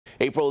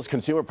April's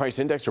Consumer Price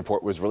Index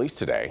report was released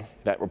today.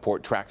 That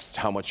report tracks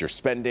how much you're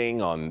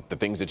spending on the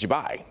things that you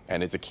buy,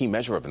 and it's a key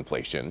measure of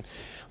inflation.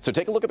 So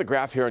take a look at the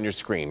graph here on your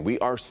screen. We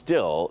are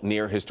still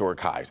near historic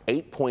highs,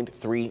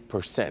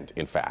 8.3%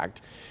 in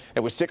fact.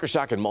 And with sticker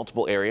shock in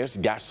multiple areas,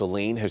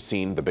 gasoline has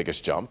seen the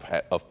biggest jump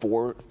at a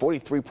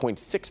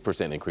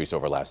 43.6% increase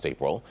over last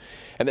April.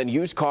 And then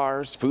used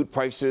cars, food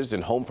prices,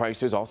 and home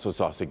prices also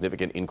saw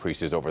significant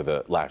increases over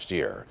the last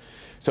year.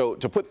 So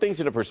to put things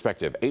into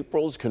perspective,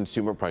 April's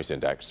Consumer Price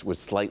Index was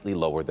slightly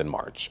lower than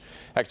March.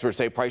 Experts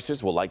say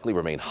prices will likely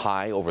remain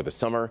high over the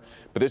summer,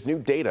 but this new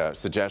data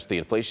suggests the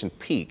inflation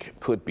peak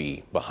could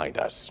be behind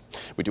us.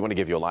 We do want to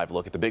give you a live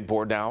look at the big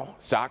board now.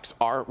 Stocks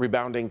are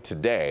rebounding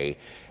today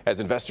as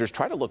investors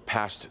try to look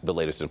past the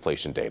latest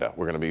inflation data.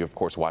 We're going to be, of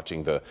course,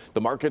 watching the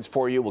markets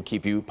for you. We'll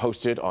keep you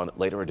posted on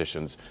later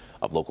editions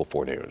of Local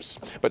 4 News.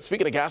 But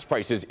speaking of gas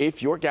prices,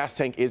 if your gas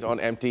tank is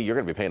on empty, you're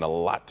going to be paying a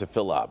lot to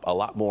fill up, a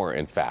lot more,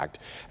 in fact,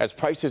 as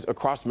prices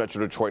across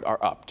Metro Detroit are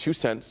up 2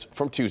 cents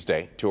from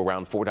Tuesday to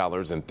around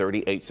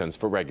 $4.38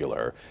 for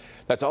regular.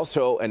 That's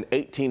also an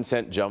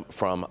 18-cent jump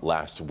from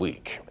last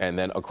week. And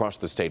then across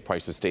the state,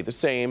 prices stay the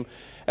same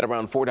at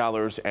around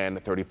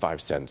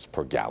 $4.35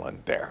 per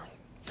gallon there.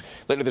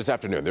 Later this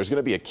afternoon, there's going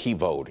to be a key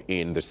vote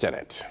in the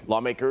Senate.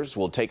 Lawmakers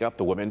will take up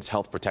the Women's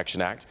Health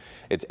Protection Act.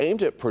 It's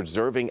aimed at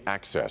preserving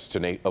access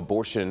to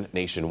abortion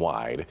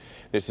nationwide.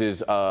 This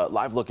is a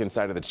live look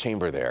inside of the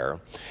chamber there.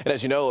 And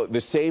as you know, the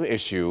same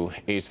issue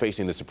is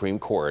facing the Supreme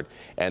Court,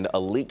 and a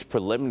leaked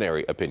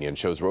preliminary opinion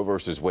shows Roe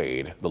v.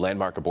 Wade, the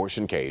landmark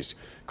abortion case,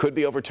 could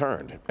be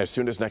overturned as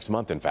soon as next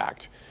month, in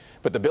fact.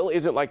 But the bill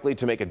isn't likely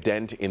to make a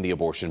dent in the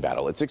abortion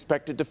battle. It's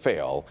expected to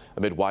fail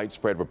amid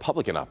widespread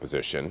Republican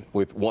opposition,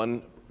 with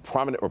one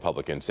prominent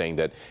Republican saying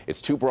that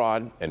it's too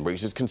broad and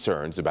raises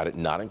concerns about it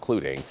not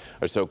including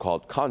a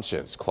so-called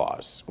conscience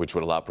clause, which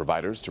would allow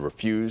providers to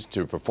refuse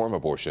to perform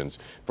abortions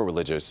for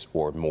religious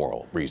or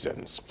moral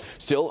reasons.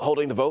 Still,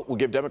 holding the vote will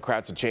give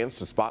Democrats a chance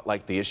to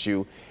spotlight the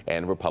issue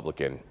and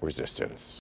Republican resistance.